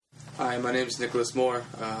Hi, my name is Nicholas Moore.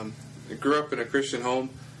 I grew up in a Christian home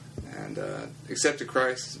and accepted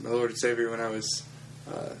Christ as my Lord and Savior when I was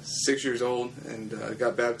 6 years old and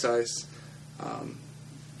got baptized.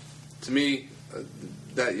 To me,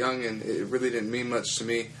 that young, and it really didn't mean much to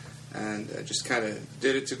me, and I just kind of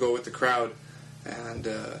did it to go with the crowd. And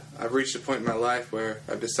I've reached a point in my life where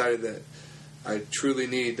I've decided that I truly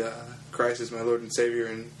need Christ as my Lord and Savior,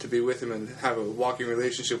 and to be with Him and have a walking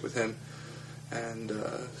relationship with Him. And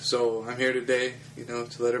so I'm here today,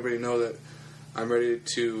 to let everybody know that I'm ready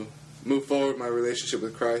to move forward my relationship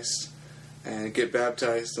with Christ and get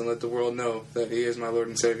baptized and let the world know that He is my Lord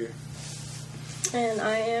and Savior. And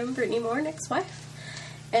I am Brittany Moore, Nick's wife,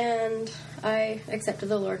 and I accepted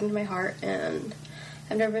the Lord into my heart, and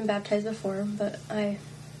I've never been baptized before, but I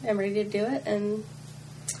am ready to do it and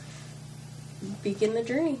begin the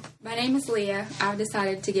journey. My name is Leah. I've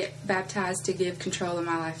decided to get baptized to give control of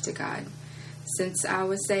my life to God. Since I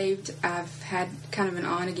was saved, I've had kind of an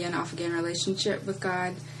on-again, off-again relationship with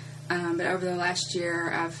God, but over the last year,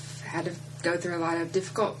 I've had to go through a lot of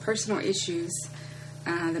difficult personal issues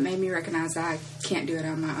that made me recognize I can't do it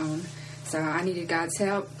on my own. So I needed God's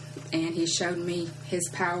help, and He showed me His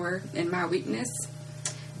power in my weakness,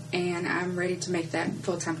 and I'm ready to make that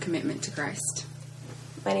full-time commitment to Christ.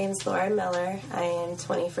 My name is Laura Miller. I am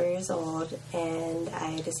 24 years old, and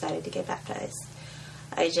I decided to get baptized.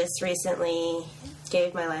 I just recently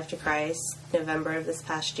gave my life to Christ November of this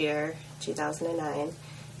past year, 2009,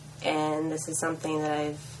 and this is something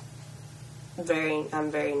that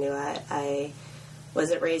I'm very new at. I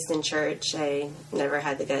wasn't raised in church. I never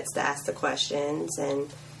had the guts to ask the questions,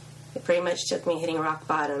 and it pretty much took me hitting rock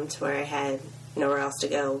bottom to where I had nowhere else to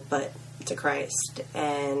go but to Christ.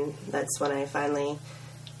 And that's when I finally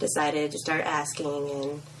decided to start asking,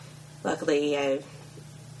 and luckily I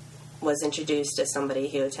was introduced to somebody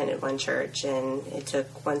who attended one church, and it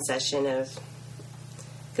took one session of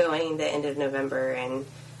going the end of November, and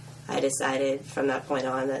I decided from that point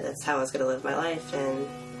on that that's how I was going to live my life, and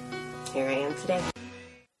here I am today.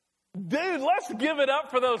 Dude, let's give it up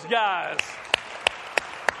for those guys.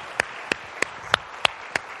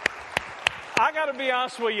 I got to be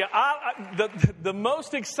honest with you. The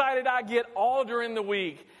most excited I get all during the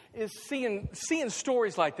week is seeing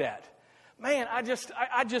stories like that. Man,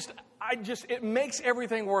 it makes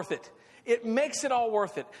everything worth it. It makes it all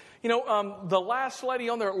worth it. The last lady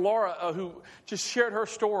on there, Laura, who just shared her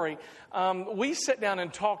story, we sat down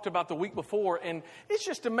and talked about the week before, and it's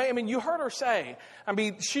just amazing. You heard her say,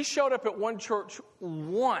 she showed up at one church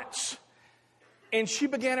once, and she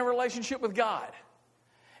began a relationship with God.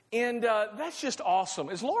 And that's just awesome.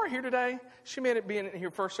 Is Laura here today? She made it being here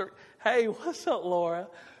first. Hey, what's up, Laura?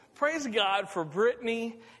 Praise God for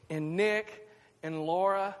Brittany and Nick and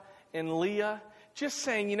Laura and Leah just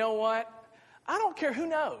saying, you know what? I don't care who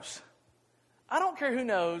knows.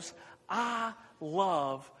 I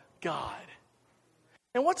love God.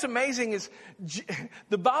 And what's amazing is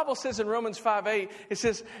the Bible says in Romans 5:8, it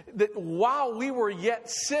says that while we were yet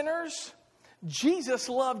sinners, Jesus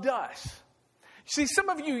loved us. See, some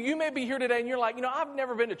of you may be here today and you're like, I've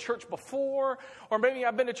never been to church before, or maybe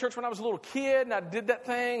I've been to church when I was a little kid and I did that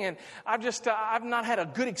thing and I've not had a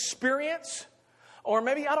good experience. Or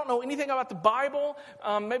maybe I don't know anything about the Bible.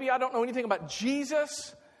 Maybe I don't know anything about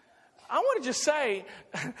Jesus. I want to just say,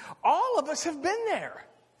 all of us have been there.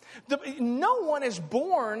 No one is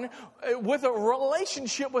born with a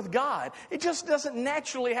relationship with God. It just doesn't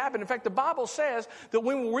naturally happen. In fact, the Bible says that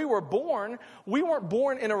when we were born, we weren't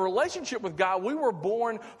born in a relationship with God. We were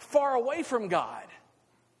born far away from God.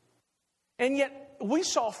 And yet, we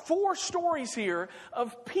saw 4 stories here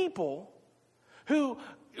of people who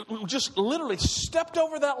just literally stepped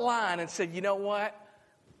over that line and said, you know what?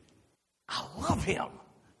 I love Him.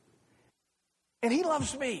 And He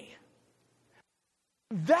loves me.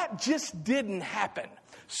 That just didn't happen.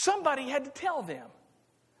 Somebody had to tell them.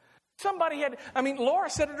 Laura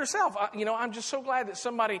said it herself. I'm just so glad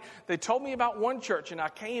that they told me about one church, and I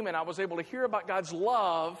came and I was able to hear about God's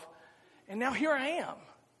love, and now here I am.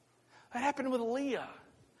 That happened with Leah.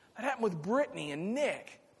 That happened with Brittany and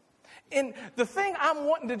Nick. And the thing I'm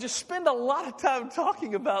wanting to just spend a lot of time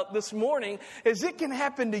talking about this morning is it can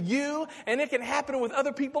happen to you, and it can happen with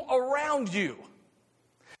other people around you.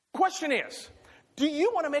 Question is, do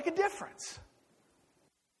you want to make a difference?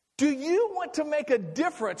 Do you want to make a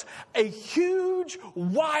difference? A huge,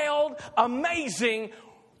 wild, amazing,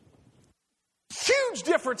 huge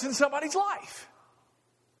difference in somebody's life?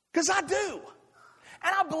 Because I do.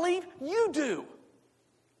 And I believe you do.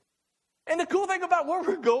 And the cool thing about where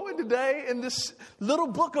we're going today in this little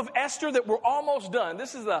book of Esther that we're almost done,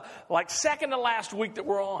 this is the second to last week that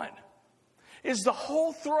we're on, is the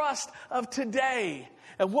whole thrust of today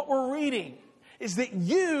and what we're reading is that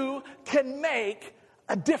you can make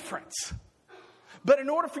a difference. But in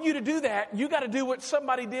order for you to do that, you got to do what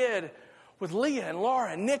somebody did with Leah and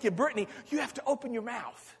Laura and Nick and Brittany. You have to open your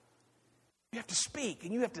mouth. You have to speak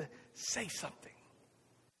and you have to say something.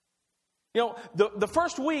 You know, the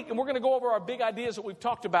first week, and we're going to go over our big ideas that we've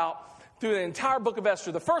talked about through the entire book of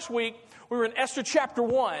Esther. The first week, we were in Esther chapter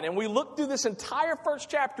 1, and we looked through this entire first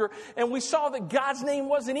chapter, and we saw that God's name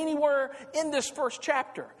wasn't anywhere in this first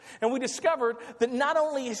chapter. And we discovered that not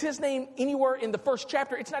only is his name anywhere in the first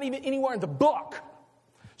chapter, it's not even anywhere in the book.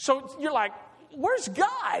 So you're like, where's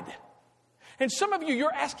God? And some of you,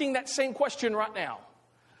 you're asking that same question right now.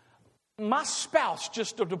 My spouse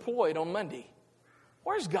just deployed on Monday.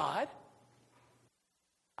 Where's God?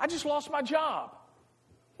 I just lost my job.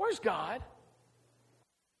 Where's God?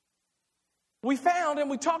 We found and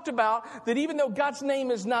we talked about that even though God's name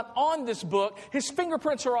is not on this book, his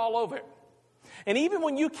fingerprints are all over it. And even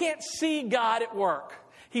when you can't see God at work,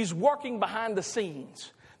 he's working behind the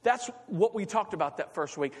scenes. That's what we talked about that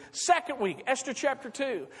first week. Second week, Esther chapter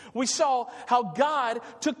 2, we saw how God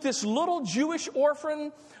took this little Jewish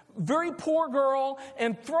orphan, very poor girl,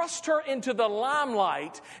 and thrust her into the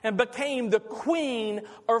limelight and became the queen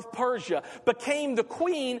of Persia, became the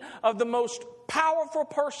queen of the most powerful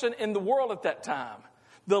person in the world at that time,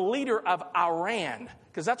 the leader of Iran,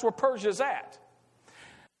 because that's where Persia's at.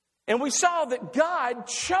 And we saw that God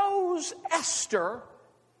chose Esther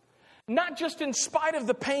not just in spite of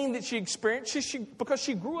the pain that she experienced, because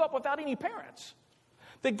she grew up without any parents.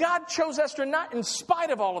 That God chose Esther not in spite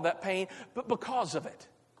of all of that pain, but because of it.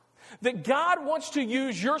 That God wants to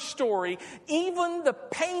use your story, even the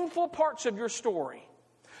painful parts of your story,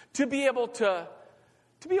 to be able to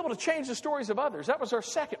change the stories of others. That was our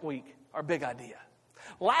second week, our big idea.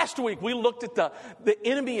 Last week, we looked at the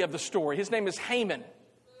enemy of the story. His name is Haman.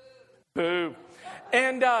 Boo.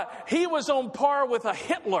 And he was on par with a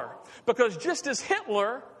Hitler, because just as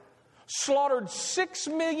Hitler slaughtered 6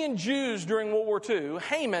 million Jews during World War II,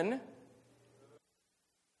 Haman,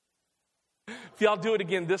 if y'all do it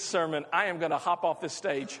again this sermon, I am going to hop off this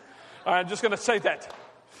stage. All right, I'm just going to say that.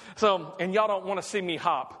 So, and y'all don't want to see me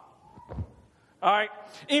hop. All right.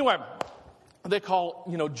 Anyway, they call,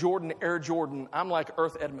 Jordan Air Jordan. I'm like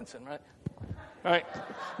Earth Edmondson, right? All right.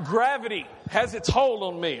 Gravity has its hold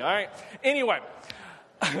on me. All right. Anyway,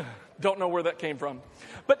 don't know where that came from.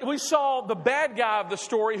 But we saw the bad guy of the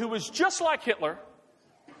story who was just like Hitler.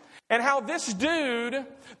 And how this dude,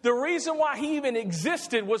 the reason why he even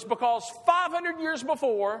existed was because 500 years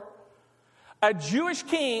before, a Jewish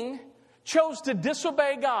king chose to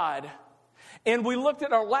disobey God. And we looked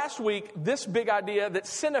at our last week, this big idea that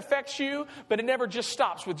sin affects you, but it never just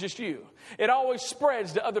stops with just you. It always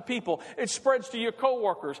spreads to other people. It spreads to your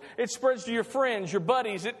coworkers. It spreads to your friends, your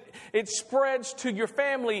buddies. It spreads to your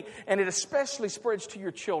family, and it especially spreads to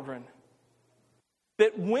your children.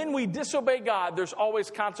 That when we disobey God, there's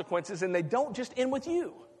always consequences, and they don't just end with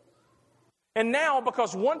you. And now,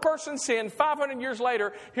 because one person sinned, 500 years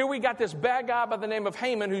later, here we got this bad guy by the name of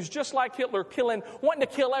Haman, who's just like Hitler, wanting to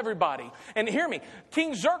kill everybody. And hear me,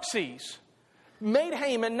 King Xerxes made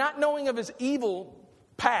Haman, not knowing of his evil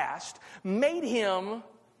past, made him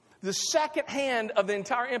the second hand of the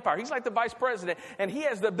entire empire. He's like the vice president, and he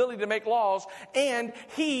has the ability to make laws, and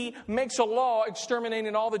he makes a law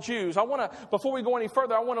exterminating all the Jews. Before we go any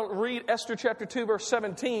further, I want to read Esther chapter 2, verse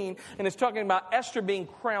 17, and it's talking about Esther being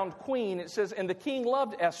crowned queen. It says, "And the king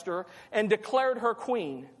loved Esther and declared her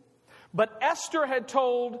queen. But Esther had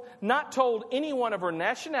not told anyone of her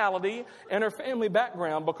nationality and her family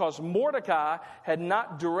background, because Mordecai had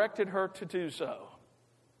not directed her to do so."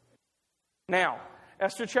 Now,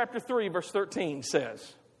 Esther chapter 3, verse 13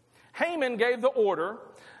 says, "Haman gave the order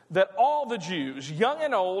that all the Jews, young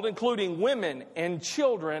and old, including women and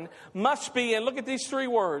children, must be," and look at these three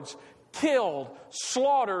words, "killed,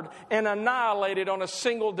 slaughtered, and annihilated on a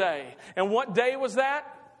single day." And what day was that?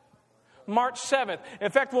 March 7th. In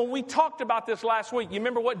fact, when we talked about this last week, you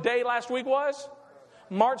remember what day last week was?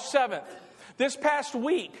 March 7th. This past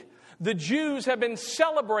week, the Jews have been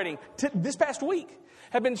celebrating,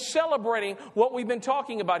 have been celebrating what we've been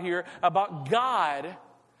talking about here, about God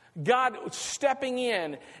stepping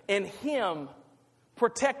in and Him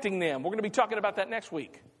protecting them. We're going to be talking about that next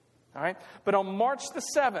week. All right? But on March the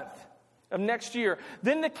 7th of next year,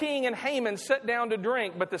 then the king and Haman sat down to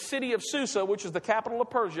drink, but the city of Susa, which is the capital of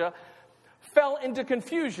Persia, fell into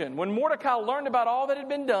confusion. When Mordecai learned about all that had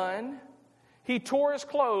been done, he tore his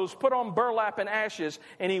clothes, put on burlap and ashes,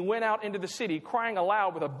 and he went out into the city, crying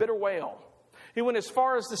aloud with a bitter wail. He went as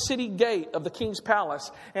far as the city gate of the king's palace,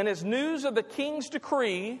 and as news of the king's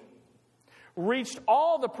decree reached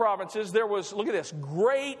all the provinces, there was, look at this,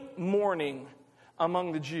 great mourning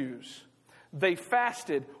among the Jews. They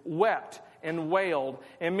fasted, wept, and wailed,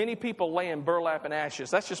 and many people lay in burlap and ashes.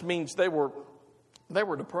 That just means they were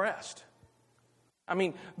depressed. I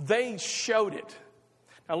mean, they showed it.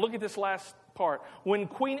 Now look at this last part. When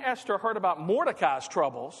Queen Esther heard about Mordecai's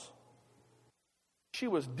troubles, she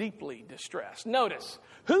was deeply distressed. Notice,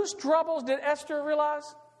 whose troubles did Esther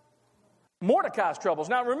realize? Mordecai's troubles.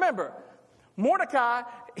 Now remember, Mordecai,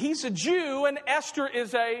 he's a Jew, and Esther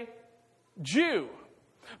is a Jew.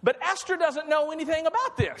 But Esther doesn't know anything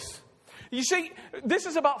about this. You see, this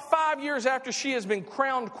is about 5 years after she has been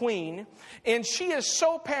crowned queen, and she is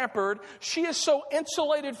so pampered, she is so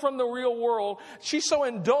insulated from the real world, she's so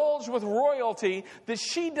indulged with royalty that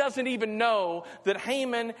she doesn't even know that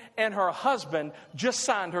Haman and her husband just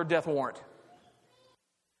signed her death warrant.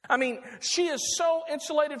 I mean, she is so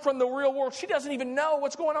insulated from the real world, she doesn't even know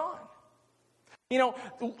what's going on. You know,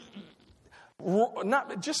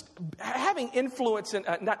 not just having influence, and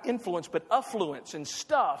not influence, but affluence and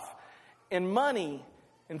stuff and money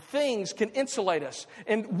and things can insulate us.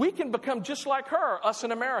 And we can become just like her, us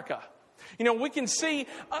in America. You know, we can see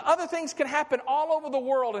other things can happen all over the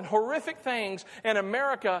world, and horrific things in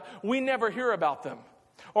America, we never hear about them.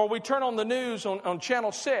 Or we turn on the news on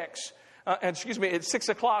Channel 6, at 6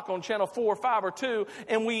 o'clock on Channel 4, 5, or 2,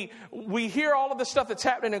 and we hear all of the stuff that's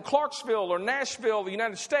happening in Clarksville or Nashville, the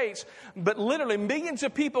United States, but literally millions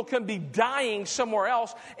of people can be dying somewhere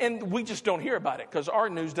else, and we just don't hear about it because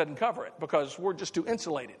our news doesn't cover it because we're just too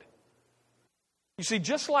insulated. You see,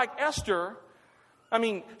 just like Esther, I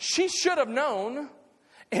mean, she should have known,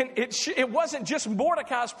 and it wasn't just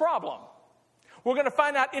Mordecai's problem. We're going to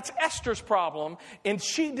find out it's Esther's problem, and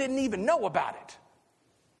she didn't even know about it.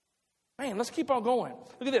 Man, let's keep on going.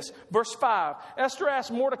 Look at this. Verse 5. Esther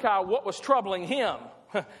asked Mordecai what was troubling him.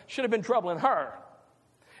 Should have been troubling her.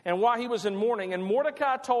 And why he was in mourning. And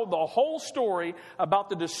Mordecai told the whole story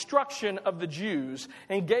about the destruction of the Jews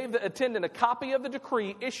and gave the attendant a copy of the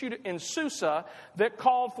decree issued in Susa that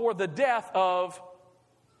called for the death of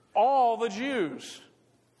all the Jews.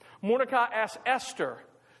 Mordecai asked Esther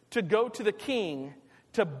to go to the king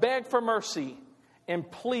to beg for mercy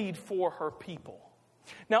and plead for her people.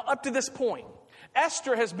 Now, up to this point,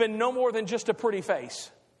 Esther has been no more than just a pretty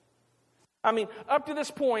face. I mean, up to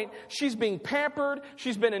this point, she's being pampered.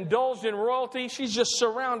 She's been indulged in royalty. She's just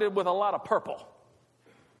surrounded with a lot of purple.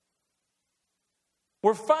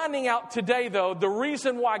 We're finding out today, though, the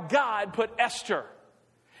reason why God put Esther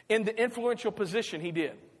in the influential position he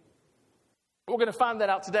did. We're going to find that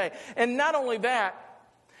out today. And not only that,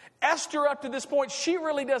 Esther, up to this point, she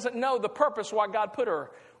really doesn't know the purpose why God put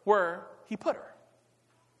her where he put her.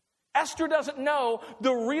 Esther doesn't know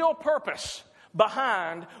the real purpose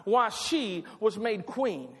behind why she was made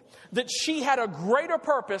queen. That she had a greater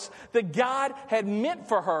purpose that God had meant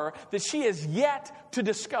for her that she is yet to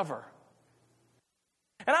discover.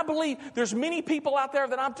 And I believe there's many people out there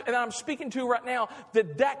that I'm speaking to right now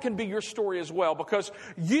that can be your story as well. Because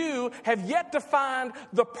you have yet to find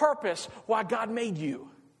the purpose why God made you.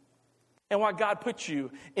 And why God put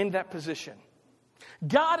you in that position.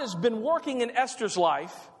 God has been working in Esther's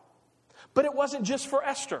life. But it wasn't just for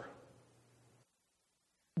Esther.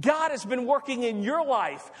 God has been working in your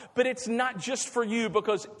life, but it's not just for you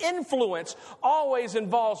because influence always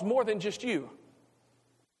involves more than just you.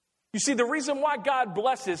 You see, the reason why God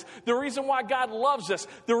blesses, the reason why God loves us,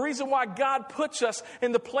 the reason why God puts us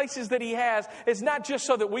in the places that he has is not just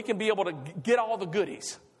so that we can be able to get all the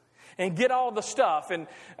goodies. And get all the stuff and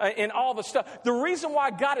all the stuff. The reason why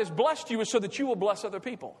God has blessed you is so that you will bless other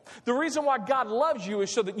people. The reason why God loves you is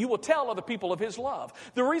so that you will tell other people of his love.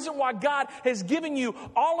 The reason why God has given you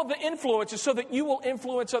all of the influence is so that you will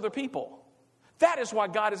influence other people. That is why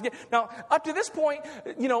God is giving. Now, up to this point,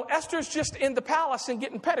 you know, Esther's just in the palace and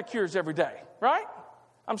getting pedicures every day, right?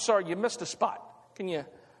 I'm sorry, you missed a spot. Can you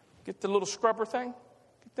get the little scrubber thing?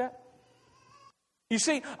 Get that? You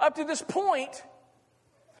see, up to this point,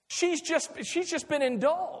 she's just been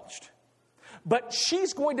indulged. But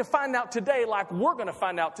she's going to find out today, like we're going to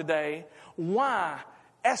find out today, why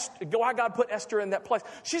God put Esther in that place.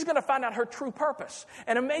 She's going to find out her true purpose.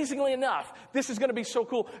 And amazingly enough, this is going to be so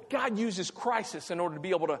cool. God uses crisis in order to be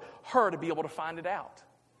able to find it out.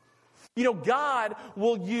 You know, God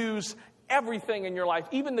will use everything in your life,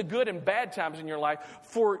 even the good and bad times in your life,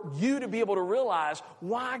 for you to be able to realize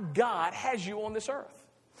why God has you on this earth.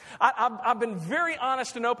 I've been very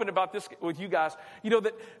honest and open about this with you guys. You know,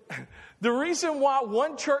 that the reason why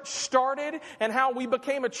one church started and how we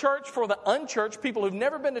became a church for the unchurched, people who've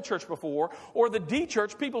never been to church before, or the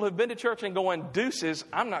D-church, people who've been to church and going, deuces,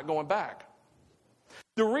 I'm not going back.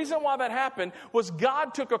 The reason why that happened was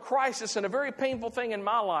God took a crisis and a very painful thing in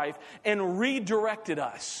my life and redirected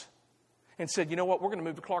us and said, you know what, we're going to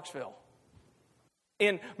move to Clarksville.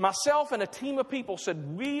 And myself and a team of people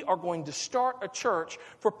said, we are going to start a church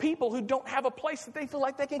for people who don't have a place that they feel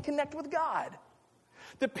like they can connect with God.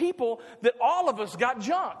 The people that all of us got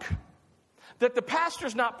junk. That the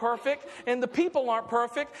pastor's not perfect and the people aren't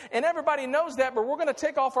perfect and everybody knows that, but we're going to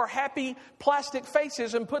take off our happy plastic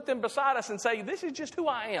faces and put them beside us and say, this is just who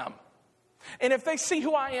I am. And if they see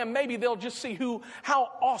who I am, maybe they'll just see how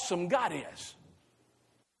awesome God is.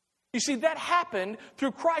 You see, that happened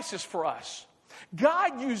through crisis for us.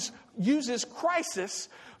 God uses crisis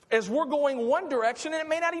as we're going one direction, and it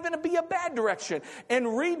may not even be a bad direction, and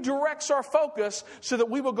redirects our focus so that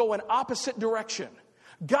we will go in opposite direction.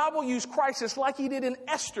 God will use crisis like he did in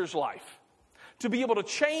Esther's life to be able to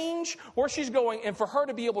change where she's going and for her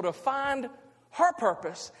to be able to find her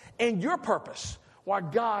purpose and your purpose while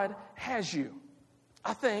God has you.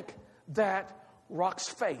 I think that rocks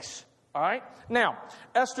face. All right? Now,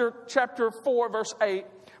 Esther chapter 4, verse 8,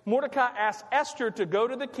 Mordecai asked Esther to go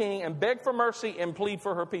to the king and beg for mercy and plead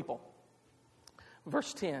for her people.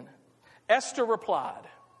 Verse 10, Esther replied,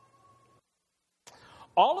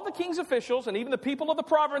 all of the king's officials and even the people of the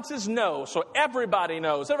provinces know, so everybody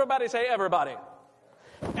knows. Everybody say everybody.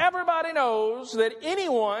 Everybody knows that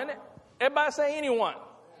anyone, everybody say anyone.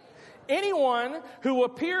 Anyone who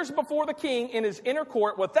appears before the king in his inner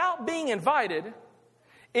court without being invited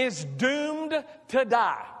is doomed to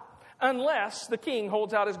die unless the king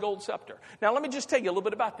holds out his gold scepter. Now, let me just tell you a little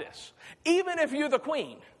bit about this. Even if you're the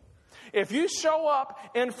queen, if you show up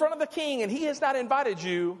in front of the king and he has not invited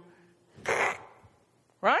you,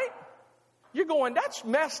 right? You're going, that's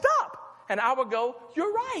messed up. And I would go,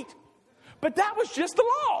 you're right. But that was just the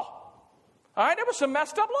law. All right? There were some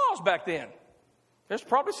messed up laws back then. There's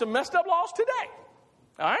probably some messed up laws today.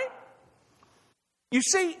 All right? You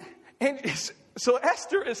see, and so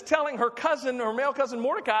Esther is telling her cousin, her male cousin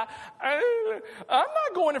Mordecai, I'm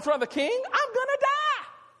not going in front of the king. I'm going to die.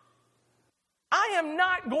 I am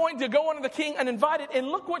not going to go under the king uninvited. And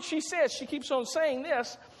look what she says. She keeps on saying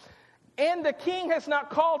this. And the king has not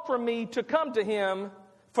called for me to come to him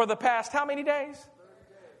for the past how many days?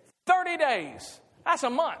 30 days. That's a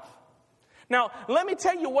month. Now, let me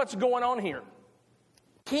tell you what's going on here.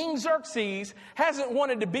 King Xerxes hasn't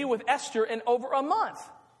wanted to be with Esther in over a month.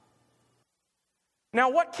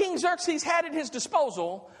 Now, what King Xerxes had at his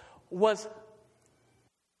disposal was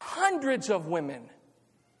hundreds of women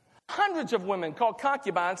called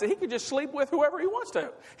concubines that he could just sleep with whoever he wants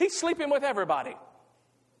to. He's sleeping with everybody.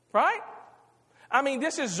 Right? I mean,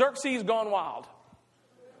 this is Xerxes gone wild.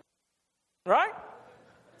 Right?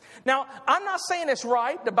 Now, I'm not saying it's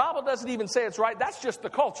right. The Bible doesn't even say it's right. That's just the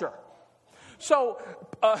culture. So,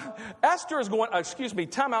 Esther is going,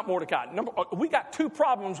 time out, Mordecai. We got two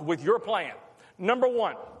problems with your plan. Number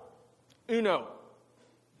one,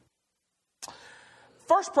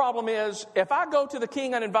 First problem is, if I go to the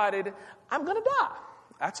king uninvited, I'm going to die.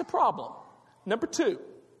 That's a problem. Number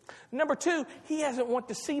two, he hasn't wanted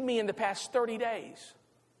to see me in the past 30 days.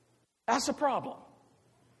 That's a problem.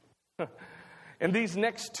 And these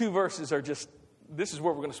next two verses are just, this is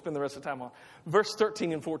where we're going to spend the rest of the time on. Verse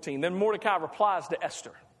 13 and 14. Then Mordecai replies to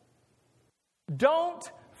Esther. Don't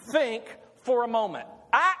think for a moment.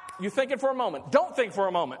 You're thinking for a moment. Don't think for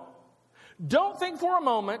a moment. Don't think for a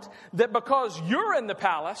moment that because you're in the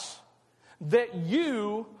palace, that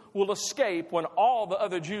you will escape when all the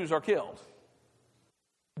other Jews are killed.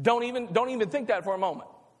 Don't even think that for a moment.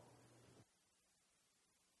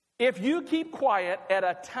 If you keep quiet at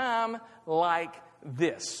a time like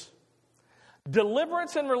this,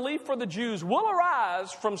 deliverance and relief for the Jews will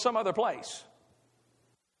arise from some other place.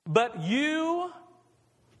 But you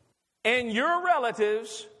and your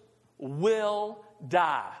relatives will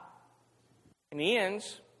die. And he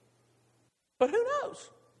ends, but who knows?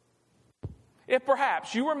 If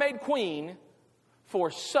perhaps you were made queen for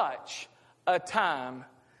such a time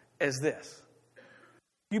as this.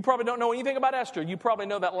 You probably don't know anything about Esther. You probably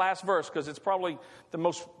know that last verse because it's probably the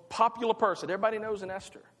most popular person everybody knows in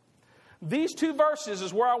Esther. These two verses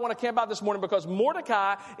is where I want to camp out this morning because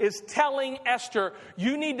Mordecai is telling Esther,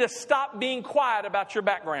 you need to stop being quiet about your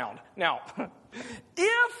background. Now,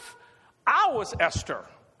 if I was Esther,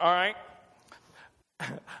 all right,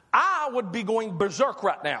 I would be going berserk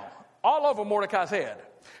right now, all over Mordecai's head.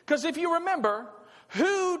 Because if you remember,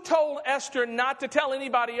 who told Esther not to tell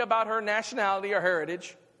anybody about her nationality or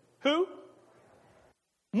heritage? Who?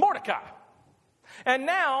 Mordecai. And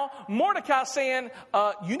now Mordecai's saying,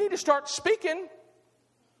 you need to start speaking.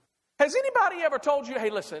 Has anybody ever told you, hey,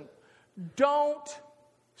 listen, don't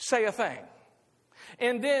say a thing?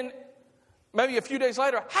 And then maybe a few days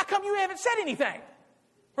later, how come you haven't said anything?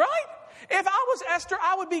 Right? If I was Esther,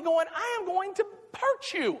 I would be going, I am going to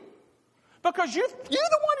hurt you. Because you're the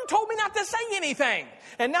one who told me not to say anything.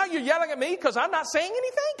 And now you're yelling at me because I'm not saying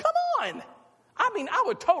anything? Come on. I mean, I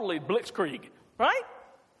would totally blitzkrieg, right?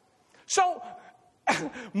 So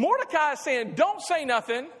Mordecai is saying, don't say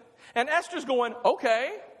nothing. And Esther's going,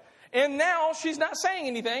 okay. And now she's not saying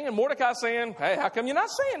anything. And Mordecai's saying, hey, how come you're not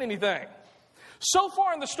saying anything? So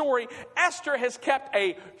far in the story, Esther has kept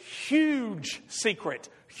a huge secret.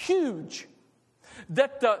 Huge.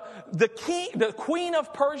 That the queen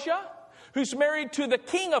of Persia, who's married to the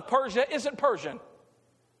king of Persia, isn't Persian.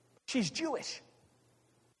 She's Jewish.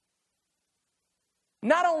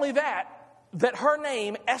 Not only that her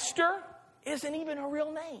name, Esther, isn't even her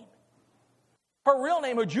real name. Her real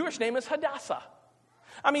name, her Jewish name, is Hadassah.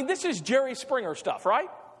 I mean, this is Jerry Springer stuff, right?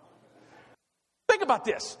 Think about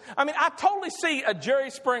this. I mean, I totally see a Jerry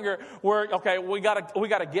Springer where, okay, we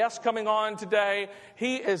got a guest coming on today.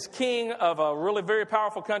 He is king of a really very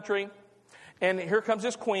powerful country. And here comes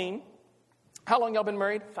this queen. How long y'all been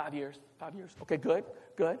married? 5 years. 5 years. Okay, good.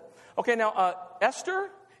 Okay, now, Esther,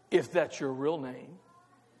 if that's your real name.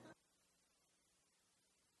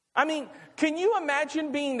 I mean, can you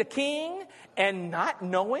imagine being the king and not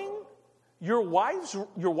knowing your wife's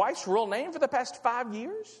real name for the past 5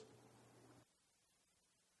 years?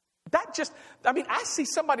 I see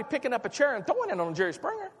somebody picking up a chair and throwing it on Jerry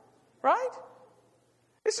Springer, right?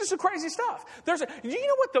 This is some crazy stuff. You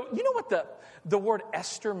know what the word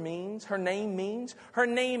Esther means? Her name means? Her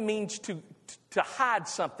name means to hide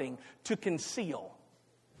something, to conceal.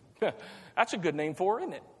 That's a good name for her,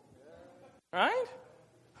 isn't it? Right?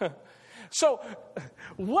 So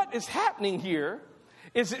what is happening here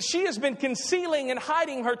is that she has been concealing and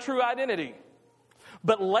hiding her true identity.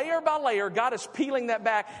 But layer by layer, God is peeling that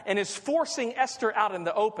back and is forcing Esther out in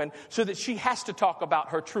the open so that she has to talk about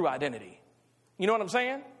her true identity. You know what I'm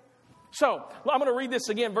saying? So, I'm going to read this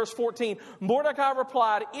again, verse 14. Mordecai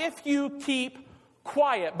replied, if you keep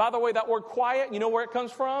quiet. By the way, that word quiet, you know where it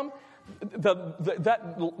comes from?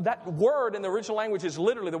 That word in the original language is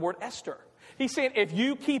literally the word Esther. He's saying, if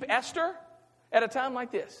you keep Esther at a time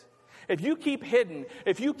like this, if you keep hidden,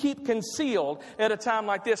 if you keep concealed at a time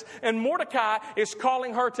like this, and Mordecai is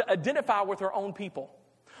calling her to identify with her own people.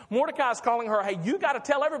 Mordecai is calling her, hey, you got to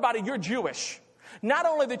tell everybody you're Jewish. Not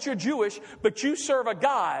only that you're Jewish, but you serve a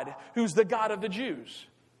God who's the God of the Jews.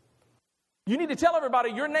 You need to tell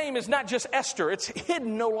everybody your name is not just Esther. It's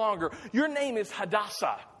hidden no longer. Your name is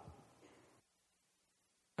Hadassah.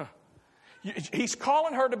 He's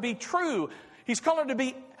calling her to be true. He's calling her to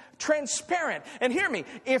be transparent. And hear me,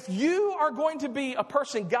 if you are going to be a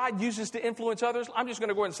person God uses to influence others, I'm just going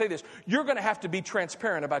to go ahead and say this. You're going to have to be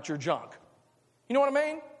transparent about your junk. You know what I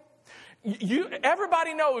mean?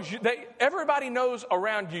 Everybody knows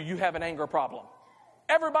around you have an anger problem.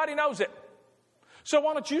 Everybody knows it. So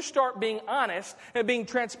why don't you start being honest and being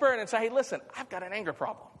transparent and say, hey, listen, I've got an anger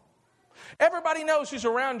problem. Everybody knows who's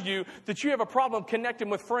around you that you have a problem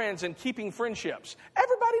connecting with friends and keeping friendships.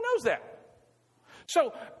 Everybody knows that.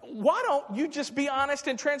 So why don't you just be honest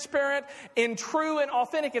and transparent and true and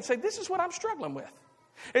authentic and say, this is what I'm struggling with.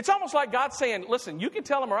 It's almost like God saying, listen, you can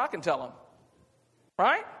tell them or I can tell them.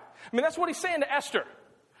 Right? I mean, that's what he's saying to Esther.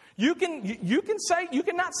 You can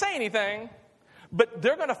not say anything, but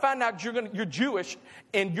they're going to find out you're Jewish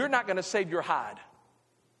and you're not going to save your hide.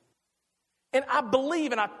 And I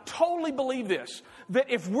believe, and I totally believe this,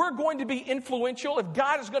 that if we're going to be influential, if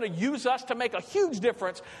God is going to use us to make a huge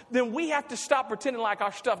difference, then we have to stop pretending like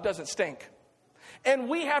our stuff doesn't stink. And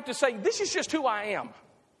we have to say, this is just who I am.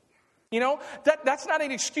 You know, that's not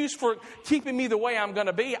an excuse for keeping me the way I'm going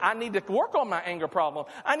to be. I need to work on my anger problem.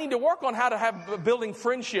 I need to work on how to have building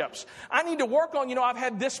friendships. I need to work on, I've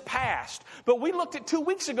had this past. But we looked at 2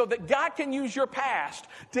 weeks ago that God can use your past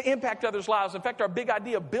to impact others' lives. In fact, our big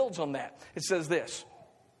idea builds on that. It says this.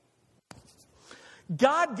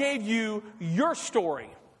 God gave you your story.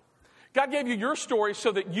 God gave you your story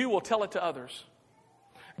so that you will tell it to others.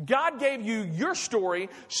 God gave you your story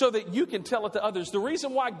so that you can tell it to others. The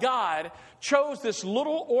reason why God chose this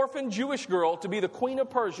little orphan Jewish girl to be the queen of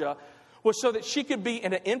Persia was so that she could be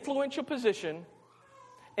in an influential position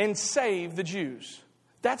and save the Jews.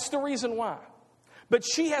 That's the reason why. But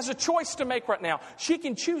she has a choice to make right now. She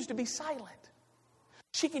can choose to be silent.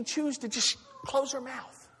 She can choose to just close her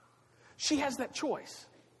mouth. She has that choice.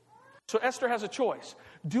 So Esther has a choice.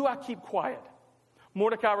 Do I keep quiet?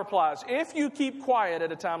 Mordecai replies, if you keep quiet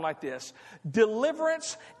at a time like this,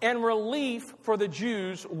 deliverance and relief for the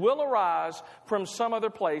Jews will arise from some other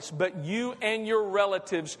place, but you and your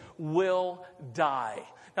relatives will die.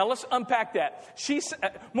 Now let's unpack that.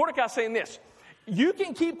 Mordecai's saying this, you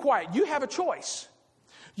can keep quiet. You have a choice.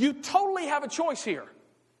 You totally have a choice here.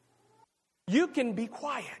 You can be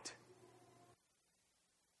quiet.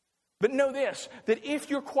 But know this, that if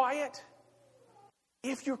you're quiet,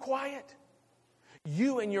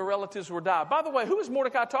 you and your relatives will die. By the way, who is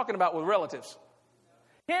Mordecai talking about with relatives?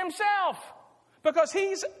 Himself. Because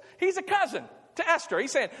he's a cousin to Esther.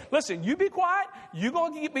 He's saying, listen, you be quiet, you're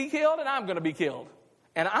going to be killed, and I'm going to be killed.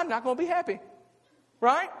 And I'm not going to be happy.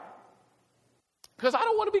 Right? Because I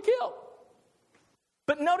don't want to be killed.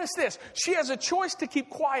 But notice this, she has a choice to keep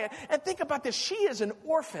quiet. And think about this, she is an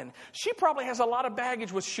orphan. She probably has a lot of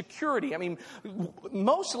baggage with security. I mean,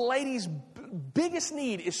 most ladies' biggest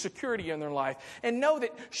need is security in their life. And know that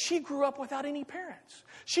she grew up without any parents.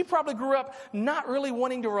 She probably grew up not really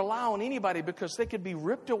wanting to rely on anybody because they could be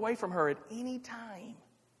ripped away from her at any time.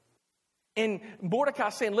 And Mordecai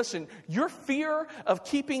saying, listen, your fear of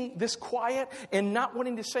keeping this quiet and not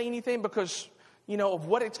wanting to say anything because of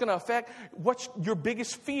what it's going to affect, what's your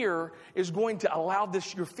biggest fear is going to allow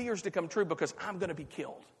your fears to come true because I'm going to be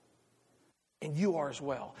killed. And you are as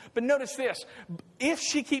well. But notice this, if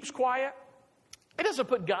she keeps quiet, it doesn't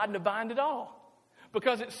put God in a bind at all.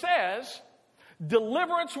 Because it says,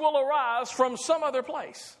 deliverance will arise from some other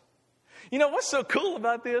place. You know, what's so cool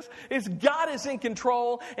about this is God is in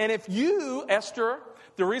control. And if you, Esther,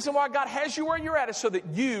 the reason why God has you where you're at is so that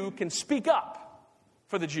you can speak up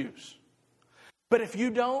for the Jews. But if you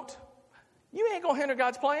don't, you ain't going to hinder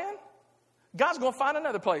God's plan. God's going to find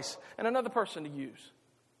another place and another person to use.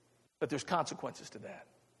 But there's consequences to that.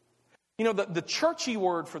 You know, the churchy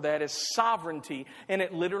word for that is sovereignty, and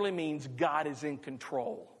it literally means God is in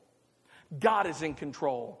control. God is in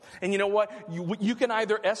control. And you know what? You can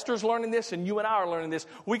either, Esther's learning this and you and I are learning this.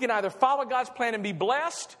 We can either follow God's plan and be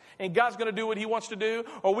blessed, and God's going to do what he wants to do,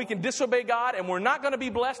 or we can disobey God and we're not going to be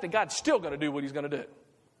blessed, and God's still going to do what he's going to do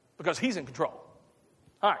because he's in control.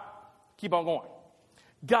 All right, keep on going.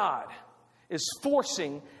 God is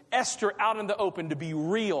forcing Esther out in the open to be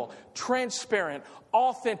real, transparent,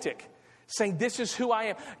 authentic, saying this is who I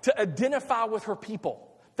am, to identify with her people.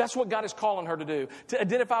 That's what God is calling her to do, to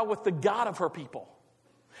identify with the God of her people.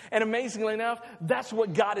 And amazingly enough, that's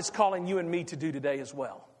what God is calling you and me to do today as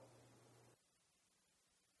well.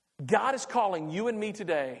 God is calling you and me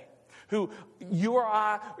today, who you or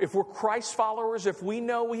I, if we're Christ followers, if we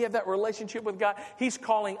know we have that relationship with God, he's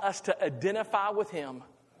calling us to identify with him.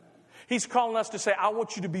 He's calling us to say, I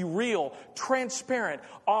want you to be real, transparent,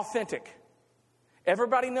 authentic.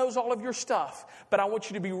 Everybody knows all of your stuff, but I want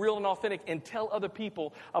you to be real and authentic and tell other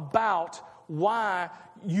people about why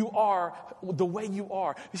you are the way you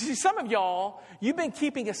are. You see, some of y'all, you've been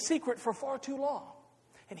keeping a secret for far too long.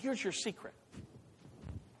 And here's your secret.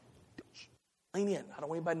 Lean in. I don't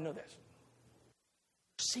want anybody to know this.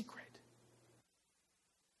 Secret.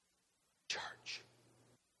 Church.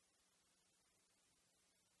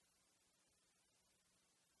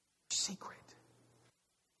 Secret.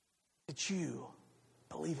 That you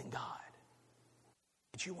believe in God.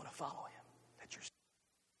 That you want to follow him. That's your secret.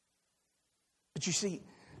 But you see,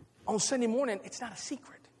 on Sunday morning, it's not a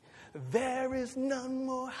secret. There is none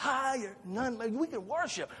more higher, none like we can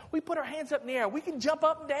worship. We put our hands up in the air. We can jump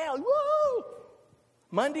up and down. Woo!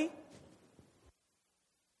 Monday,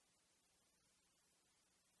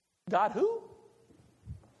 God who?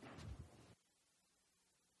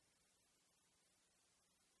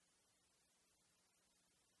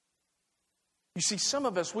 You see, some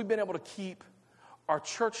of us, we've been able to keep our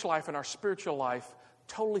church life and our spiritual life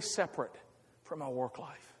totally separate from our work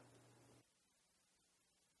life.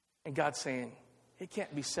 And God's saying, it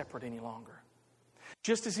can't be separate any longer.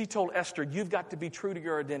 Just as he told Esther, you've got to be true to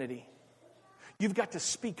your identity. You've got to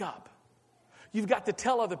speak up. You've got to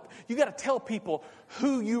tell people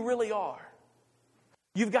who you really are.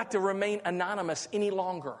 You've got to remain anonymous any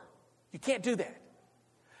longer. You can't do that.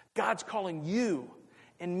 God's calling you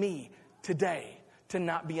and me today to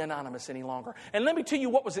not be anonymous any longer. And let me tell you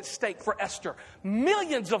what was at stake for Esther.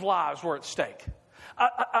 Millions of lives were at stake.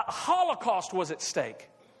 A Holocaust was at stake.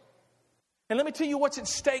 And let me tell you what's at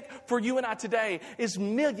stake for you and I today is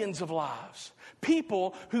millions of lives.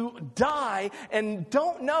 People who die and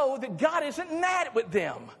don't know that God isn't mad with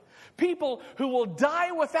them. People who will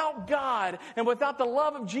die without God and without the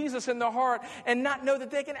love of Jesus in their heart and not know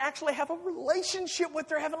that they can actually have a relationship with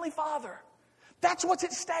their Heavenly Father. That's what's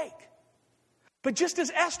at stake. But just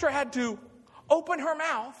as Esther had to open her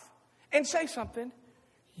mouth and say something,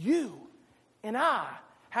 you and I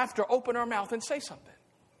have to open our mouth and say something.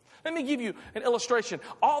 Let me give you an illustration.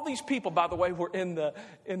 All these people, by the way, were in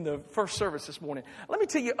the first service this morning. Let me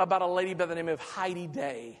tell you about a lady by the name of Heidi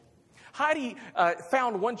Day. Heidi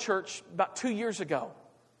found one church about 2 years ago.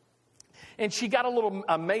 And she got a little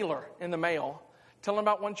mailer in the mail telling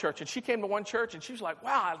about one church. And she came to one church and she was like,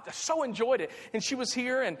 wow, I so enjoyed it. And she was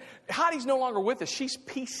here. And Heidi's no longer with us. She's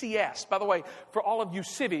PCS. By the way, for all of you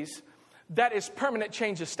civvies, that is permanent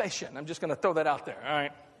change of station. I'm just going to throw that out there. All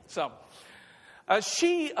right. So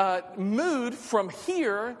she moved from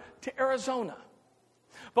here to Arizona.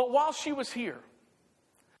 But while she was here,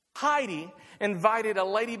 Heidi invited a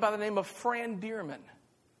lady by the name of Fran Dearman.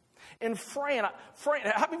 And Fran,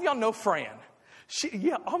 how many of y'all know Fran?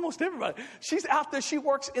 Almost everybody. She's out there. She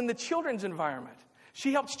works in the children's environment.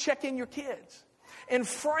 She helps check in your kids. And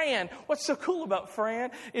Fran, what's so cool about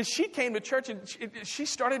Fran is she came to church and she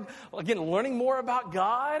started, again, learning more about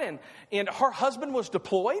God. And her husband was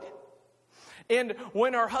deployed. And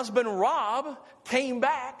when her husband, Rob, came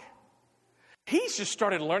back, he's just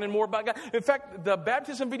started learning more about God. In fact, the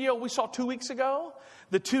baptism video we saw 2 weeks ago,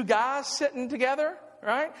 the two guys sitting together,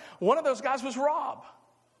 right? One of those guys was Rob.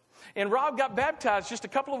 And Rob got baptized just a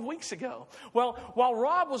couple of weeks ago. Well, while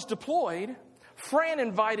Rob was deployed, Fran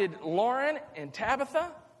invited Lauren and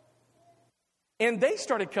Tabitha, and they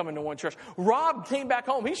started coming to one church. Rob came back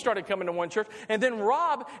home. He started coming to one church. And then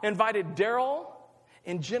Rob invited Daryl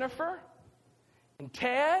and Jennifer and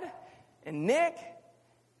Ted and Nick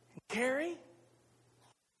and Carrie.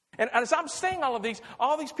 And as I'm saying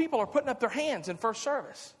all these people are putting up their hands in first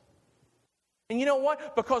service. And you know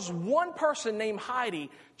what? Because one person named Heidi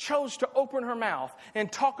chose to open her mouth and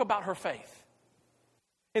talk about her faith.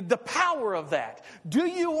 And the power of that. Do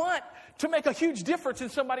you want to make a huge difference in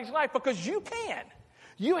somebody's life? Because you can.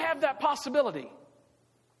 You have that possibility.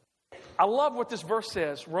 I love what this verse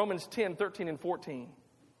says, Romans 10, 13 and 14.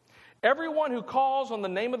 Everyone who calls on the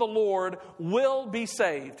name of the Lord will be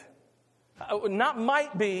saved. Not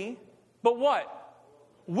might be, but what?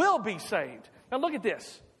 Will be saved. Now look at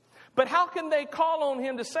this. But how can they call on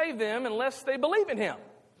him to save them unless they believe in him?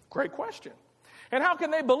 Great question. And how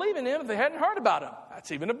can they believe in him if they hadn't heard about him?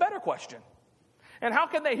 That's even a better question. And how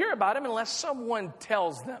can they hear about him unless someone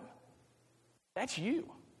tells them? That's you.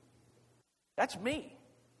 That's me.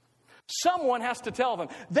 Someone has to tell them.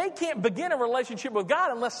 They can't begin a relationship with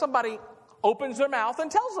God unless somebody opens their mouth and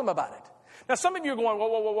tells them about it. Now, some of you are going,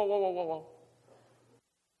 whoa.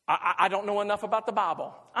 I don't know enough about the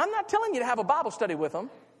Bible. I'm not telling you to have a Bible study with them.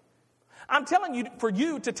 I'm telling you for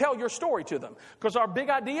you to tell your story to them. Because our big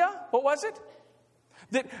idea, what was it?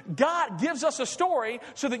 That God gives us a story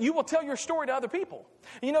so that you will tell your story to other people.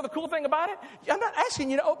 And you know the cool thing about it? I'm not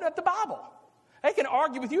asking you to open up the Bible. They can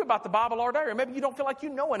argue with you about the Bible all day, or maybe you don't feel like you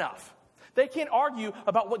know enough. They can't argue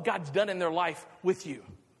about what God's done in their life with you.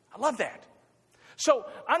 I love that. So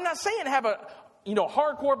I'm not saying have a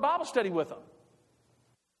hardcore Bible study with them.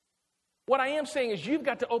 What I am saying is you've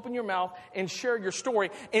got to open your mouth and share your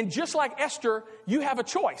story. And just like Esther, you have a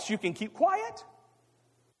choice. You can keep quiet,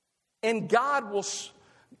 and God will,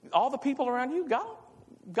 all the people around you,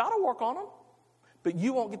 God will work on them. But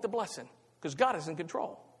you won't get the blessing because God is in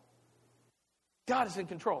control. God is in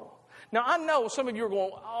control. Now, I know some of you are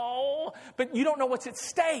going, but you don't know what's at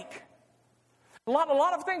stake. A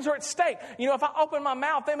lot of things are at stake. You know, if I open my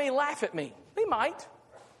mouth, they may laugh at me. They might.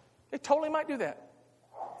 They totally might do that.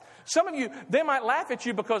 Some of you, they might laugh at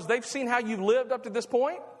you because they've seen how you've lived up to this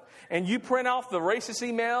point, and you print off the racist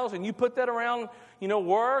emails and you put that around,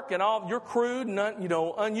 work and all your crude and,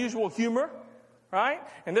 unusual humor, right?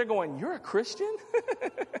 And they're going, you're a Christian?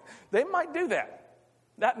 They might do that.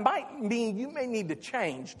 That might mean you may need to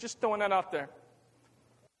change. Just throwing that out there.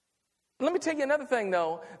 Let me tell you another thing,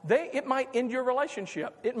 though. It might end your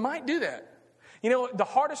relationship. It might do that. The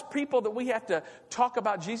hardest people that we have to talk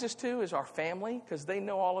about Jesus to is our family, because they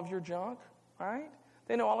know all of your junk, right?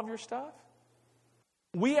 They know all of your stuff.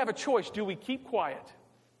 We have a choice. Do we keep quiet?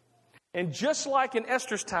 And just like in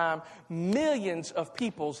Esther's time, millions of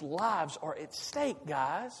people's lives are at stake,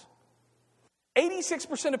 guys.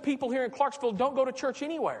 86% of people here in Clarksville don't go to church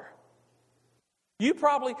anywhere.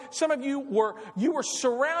 Some of you were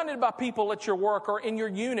surrounded by people at your work or in your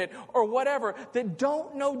unit or whatever that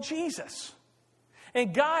don't know Jesus.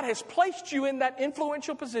 And God has placed you in that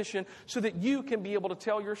influential position so that you can be able to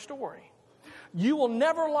tell your story. You will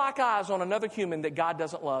never lock eyes on another human that God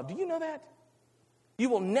doesn't love. Do you know that? You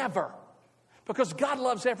will never. Because God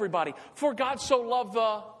loves everybody. For God so loved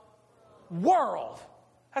the world.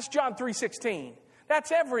 That's John 3:16.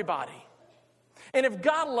 That's everybody. And if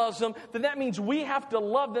God loves them, then that means we have to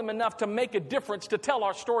love them enough to make a difference, to tell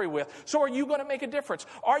our story with. So are you going to make a difference?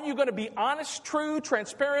 Are you going to be honest, true,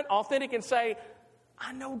 transparent, authentic, and say,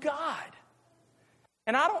 I know God.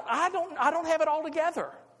 And I don't have it all together.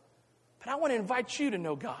 But I want to invite you to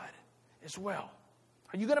know God as well.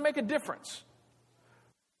 Are you going to make a difference?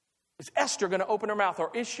 Is Esther going to open her mouth,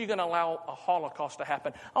 or is she going to allow a Holocaust to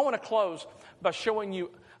happen? I want to close by showing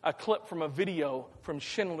you a clip from a video from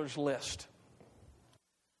Schindler's List.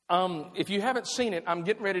 If you haven't seen it, I'm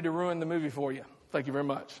getting ready to ruin the movie for you. Thank you very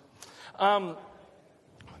much.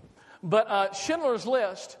 But Schindler's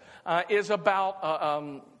List is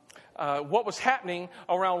about what was happening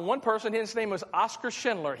around one person. His name was Oskar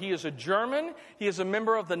Schindler. He is a German. He is a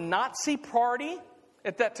member of the Nazi Party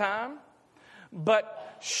at that time.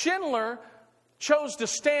 But Schindler chose to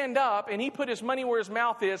stand up, and he put his money where his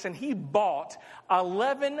mouth is, and he bought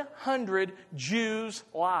 1,100 Jews'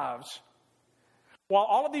 lives. While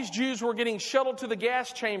all of these Jews were getting shuttled to the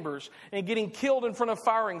gas chambers and getting killed in front of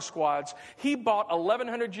firing squads, he bought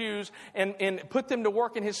 1,100 Jews and put them to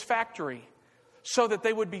work in his factory so that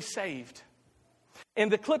they would be saved. In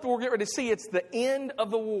the clip we're getting ready to see, it's the end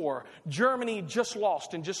of the war. Germany just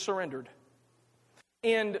lost and just surrendered.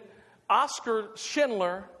 And Oskar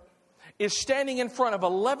Schindler is standing in front of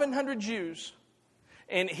 1,100 Jews,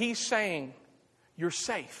 and he's saying, you're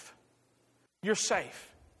safe. You're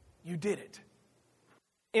safe. You did it.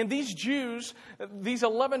 And these Jews, these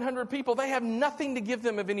 1,100 people, they have nothing to give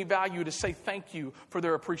them of any value to say thank you for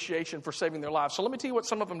their appreciation for saving their lives. So let me tell you what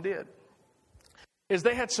some of them did. Is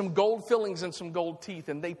they had some gold fillings and some gold teeth,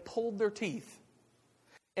 and they pulled their teeth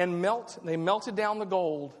and they melted down the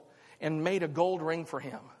gold and made a gold ring for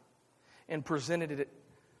him and presented it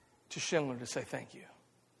to Schindler to say thank you.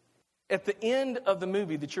 At the end of the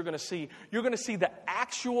movie that you're going to see the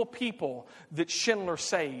actual people that Schindler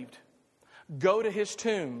saved go to his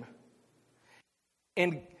tomb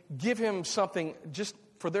and give him something just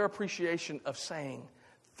for their appreciation of saying,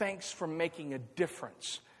 thanks for making a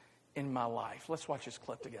difference in my life. Let's watch this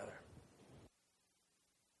clip together.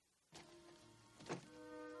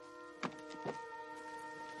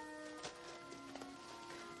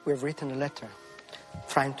 We have written a letter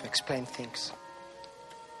trying to explain things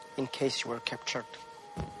in case you were captured.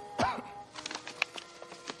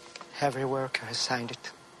 Every worker has signed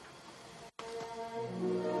it.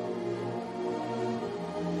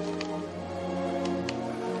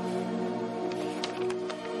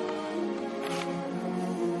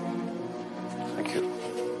 Thank you.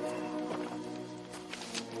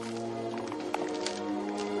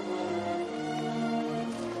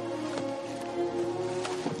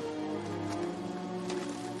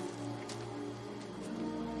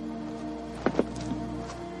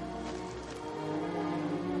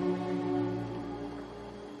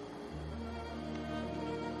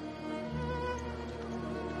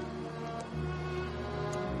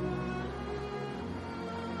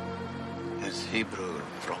 It's Hebrew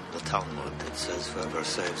from the Talmud. It says, whoever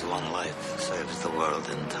saves one life saves the world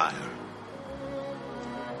entire.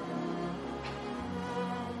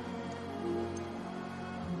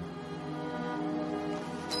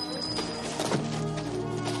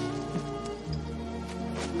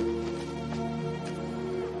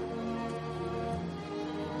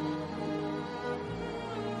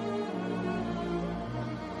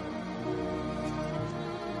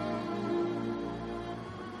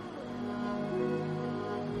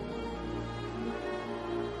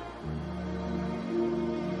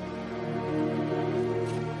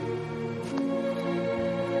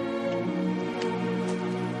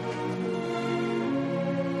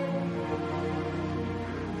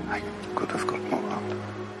 I could have got more out.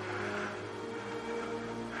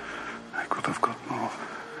 I could have got more.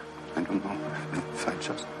 I don't know if I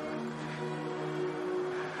just...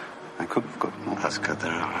 I could have got more. Oscar,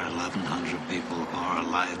 there are 1,100 people who are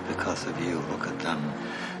alive because of you. Look at them.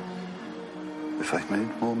 If I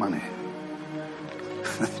made more money...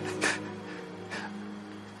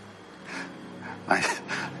 I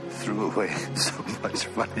threw away so much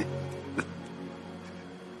money.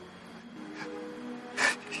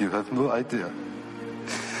 You have no idea.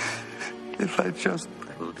 If I just...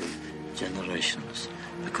 There will be generations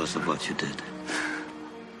because of what you did.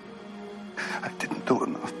 I didn't do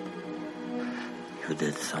enough. You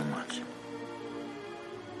did so much.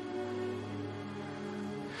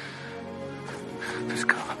 This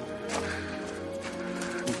car.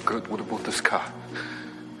 Gert would have bought this car.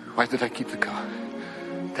 Why did I keep the car?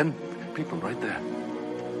 10 people right there.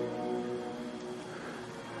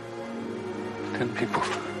 10 people.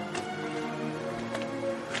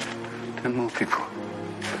 10 more people.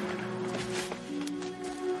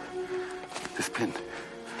 This have been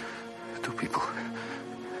 2 people.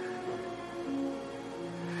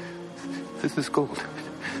 This is gold.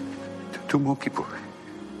 2 more people.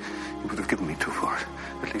 You would have given me 2 for it.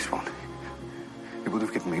 At least 1. You would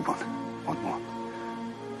have given me 1. 1 more.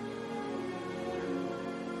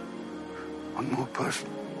 1 more person.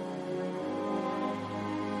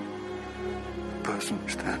 Person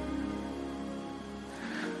stand.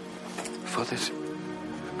 For this.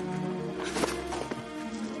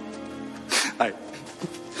 I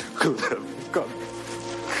could have got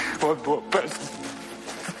 1 more person.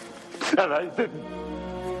 And I didn't.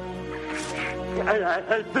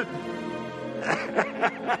 I didn't.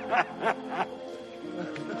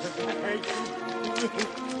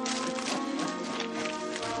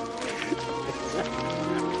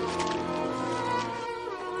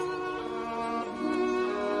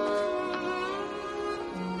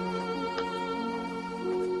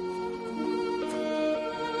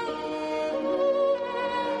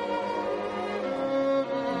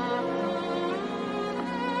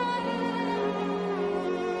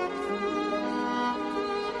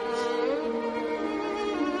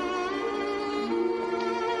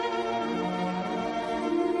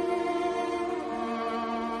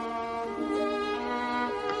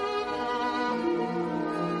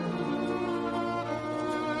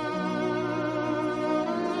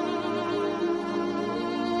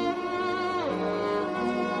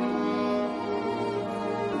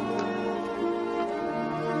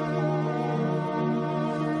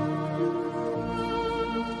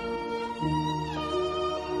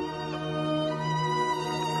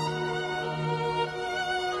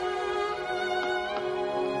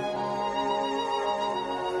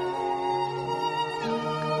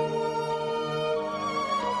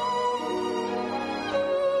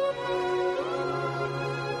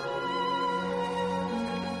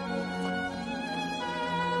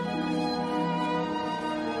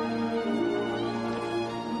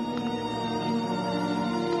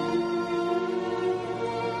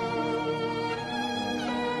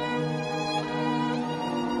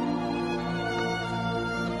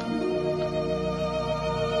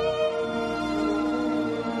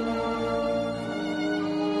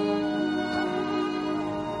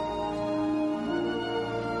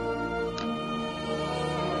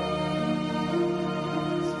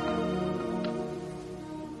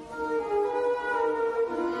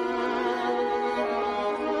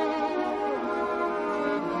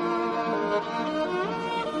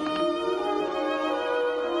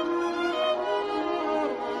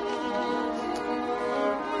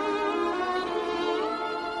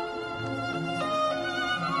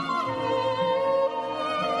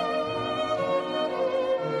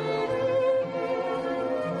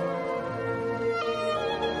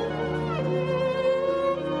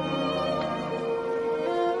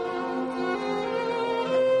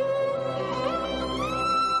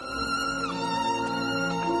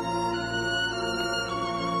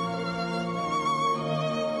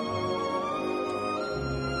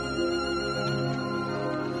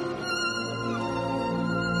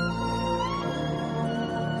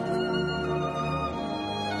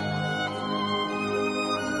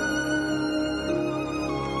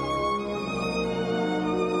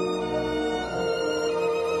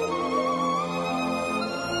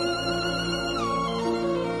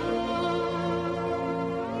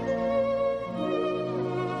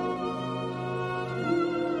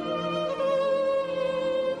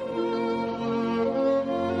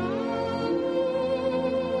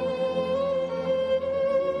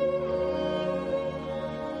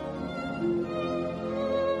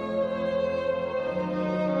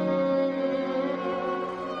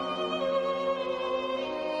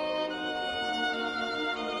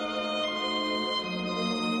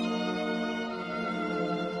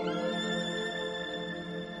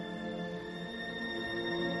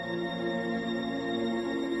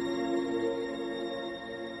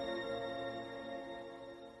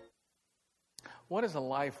 What is a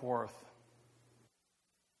life worth?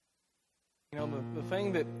 You know, the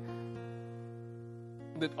thing that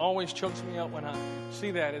always chokes me up when I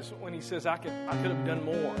see that is when he says, I could have done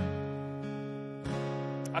more.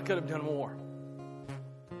 I could have done more.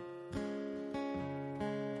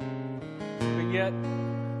 But yet,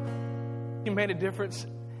 he made a difference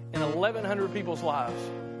in 1,100 people's lives.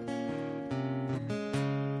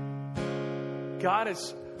 God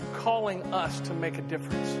is calling us to make a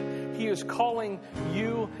difference. He is calling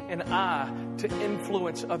you and I to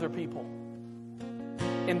influence other people.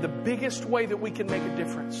 And the biggest way that we can make a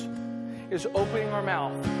difference is opening our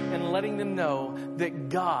mouth and letting them know that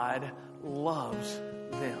God loves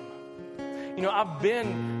them. You know, I've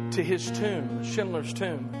been to his tomb, Schindler's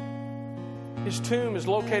tomb. His tomb is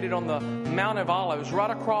located on the Mount of Olives,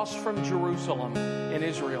 right across from Jerusalem in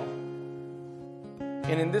Israel.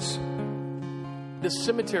 And in this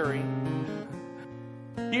cemetery,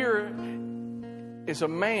 here is a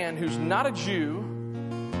man who's not a Jew,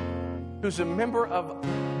 who's a member of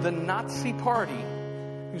the Nazi Party,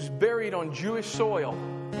 who's buried on Jewish soil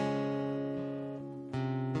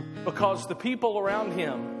because the people around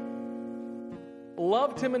him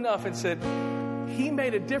loved him enough and said, he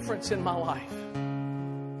made a difference in my life.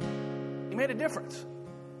 He made a difference.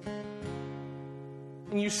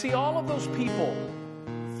 And you see all of those people,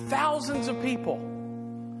 thousands of people,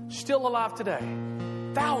 still alive today.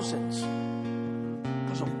 Thousands.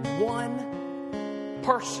 Because of one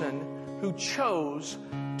person who chose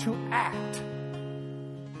to act.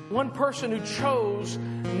 One person who chose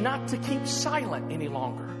not to keep silent any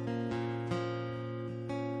longer.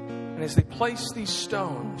 And as they place these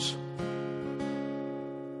stones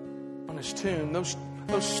on his tomb, those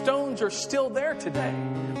stones are still there today.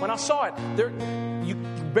 When I saw it, you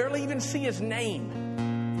barely even see his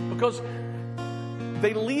name, because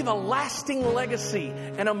they leave a lasting legacy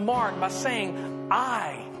and a mark by saying,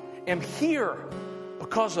 I am here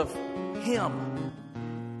because of him.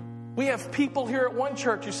 We have people here at one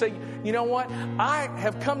church who say, you know what? I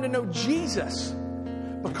have come to know Jesus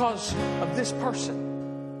because of this person.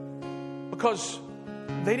 Because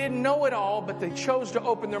they didn't know it all, but they chose to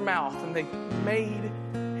open their mouth and they made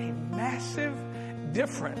a massive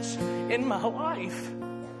difference in my life.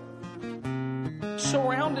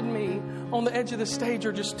 Surrounding me on the edge of the stage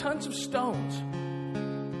are just tons of stones.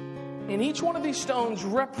 And each one of these stones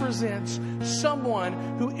represents someone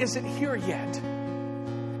who isn't here yet.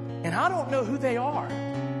 And I don't know who they are.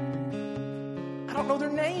 I don't know their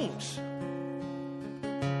names.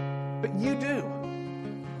 But you do.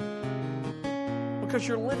 Because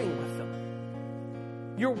you're living with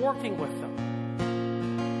them. You're working with them.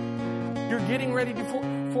 You're getting ready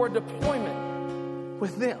for a deployment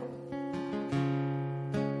with them.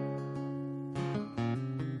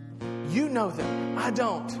 You know them. I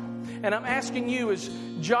don't. And I'm asking you, as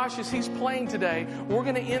Josh, as he's playing today, we're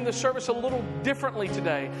going to end the service a little differently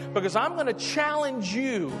today, because I'm going to challenge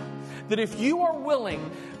you that if you are willing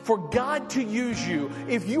for God to use you,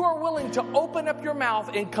 if you are willing to open up your mouth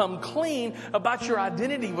and come clean about your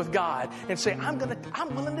identity with God and say, I'm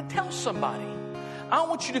willing to tell somebody. I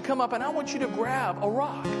want you to come up and I want you to grab a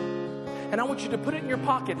rock. And I want you to put it in your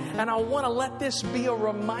pocket. And I want to let this be a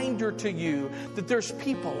reminder to you that there's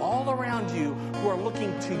people all around you who are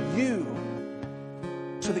looking to you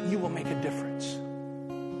so that you will make a difference.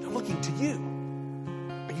 They're looking to you.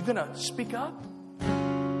 Are you going to speak up?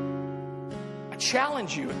 I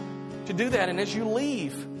challenge you to do that. And as you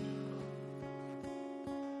leave,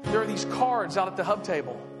 there are these cards out at the hub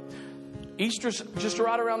table. Easter's just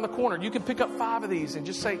right around the corner. You can pick up 5 of these and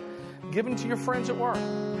just say, give them to your friends at work.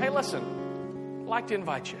 Hey, listen, I'd like to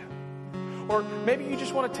invite you. Or maybe you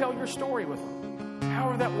just want to tell your story with them.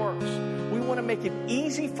 However that works. We want to make it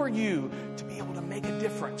easy for you to be able to make a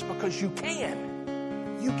difference, because you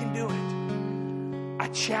can. You can do it. I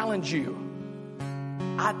challenge you.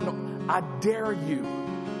 I dare you.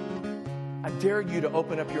 I dare you to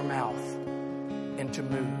open up your mouth and to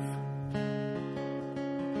move.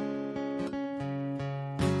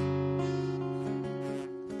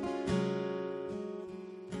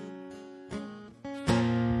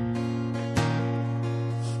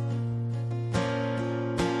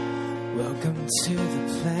 Welcome to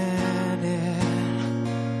the planet.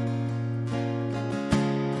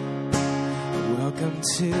 Welcome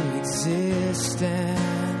to existence.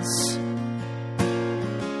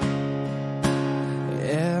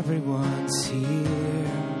 Everyone's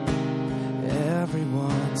here.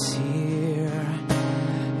 Everyone's here.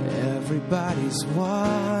 Everybody's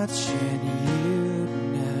watching you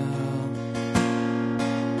now.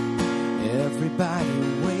 Everybody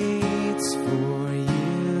waits for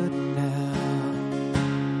you now.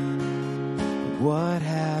 What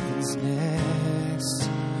happens next?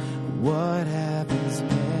 What happens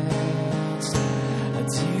next? I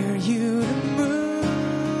dare you to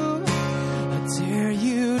move. I dare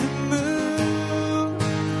you to move.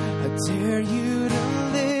 I dare you to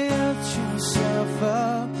lift yourself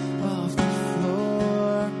up off the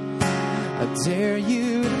floor. I dare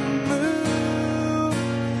you to move.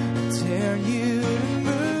 I dare you to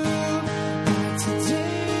move. Like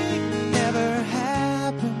today never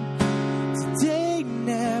happened. Today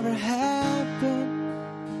never happened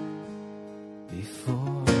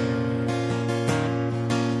before.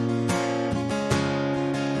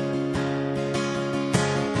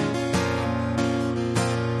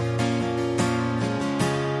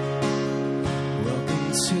 Welcome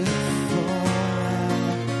to the forest.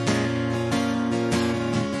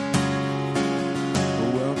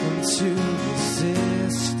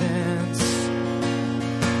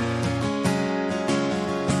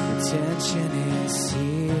 tension is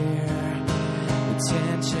here. The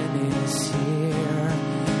tension is here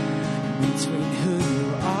between who you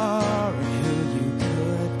are and who you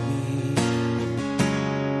could be,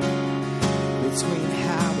 between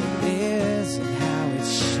how it is and how it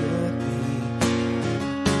should be.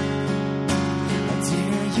 I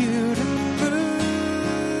dare you to move.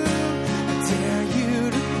 I dare you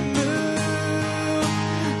to move.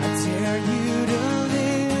 I dare you to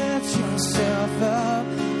lift yourself up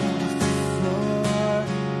off the floor.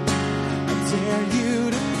 I dare you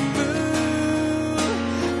to move.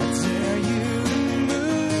 I dare you to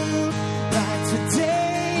move like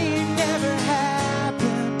today never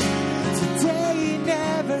happened. Today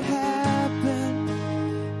never happened.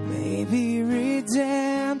 Maybe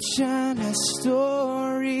redemption has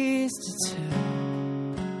stories to tell.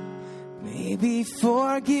 Maybe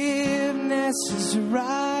forgiveness is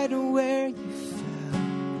right where you fell.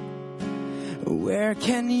 Where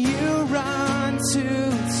can you run to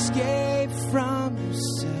escape from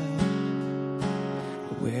yourself?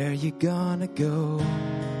 Where you gonna go?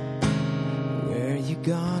 Where you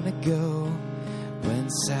gonna go when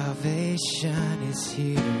salvation is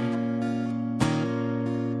here?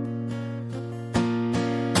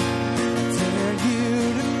 I dare you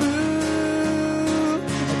to move.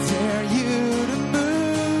 I dare you to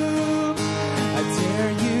move. I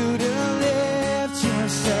dare you to lift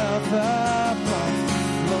yourself up off the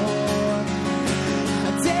floor. I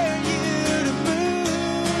dare you to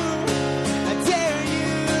move. I dare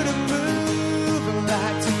you to move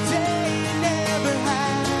like today never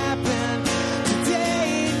happened. Today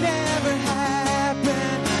never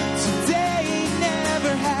happened. Today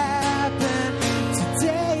never happened.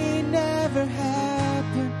 Today never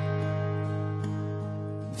happened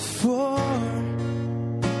before.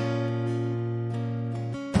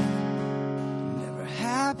 Never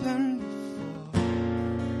happened before.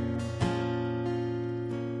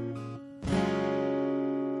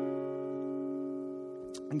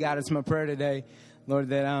 And God, it's my prayer today, Lord,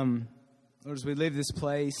 that Lord, as we leave this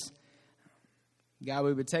place, God,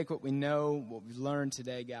 we would take what we know, what we've learned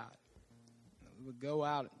today, God. We would go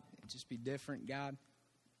out and just be different, God.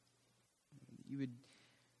 You would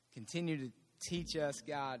continue to teach us,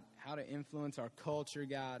 God, how to influence our culture,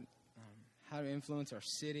 God, how to influence our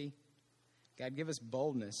city. God, give us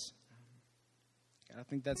boldness. God, I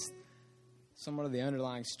think that's somewhat of the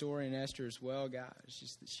underlying story in Esther as well, God. It's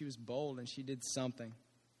just that she was bold and she did something.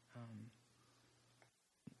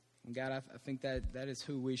 And God, I think that is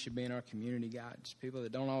who we should be in our community, God. Just people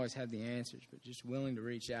that don't always have the answers, but just willing to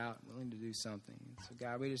reach out, willing to do something. And so,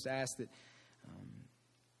 God, we just ask that,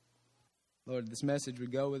 Lord, this message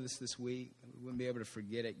would go with us this week. We wouldn't be able to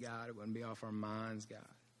forget it, God. It wouldn't be off our minds, God.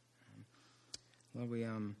 Lord, we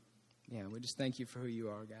just thank you for who you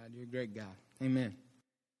are, God. You're a great God. Amen.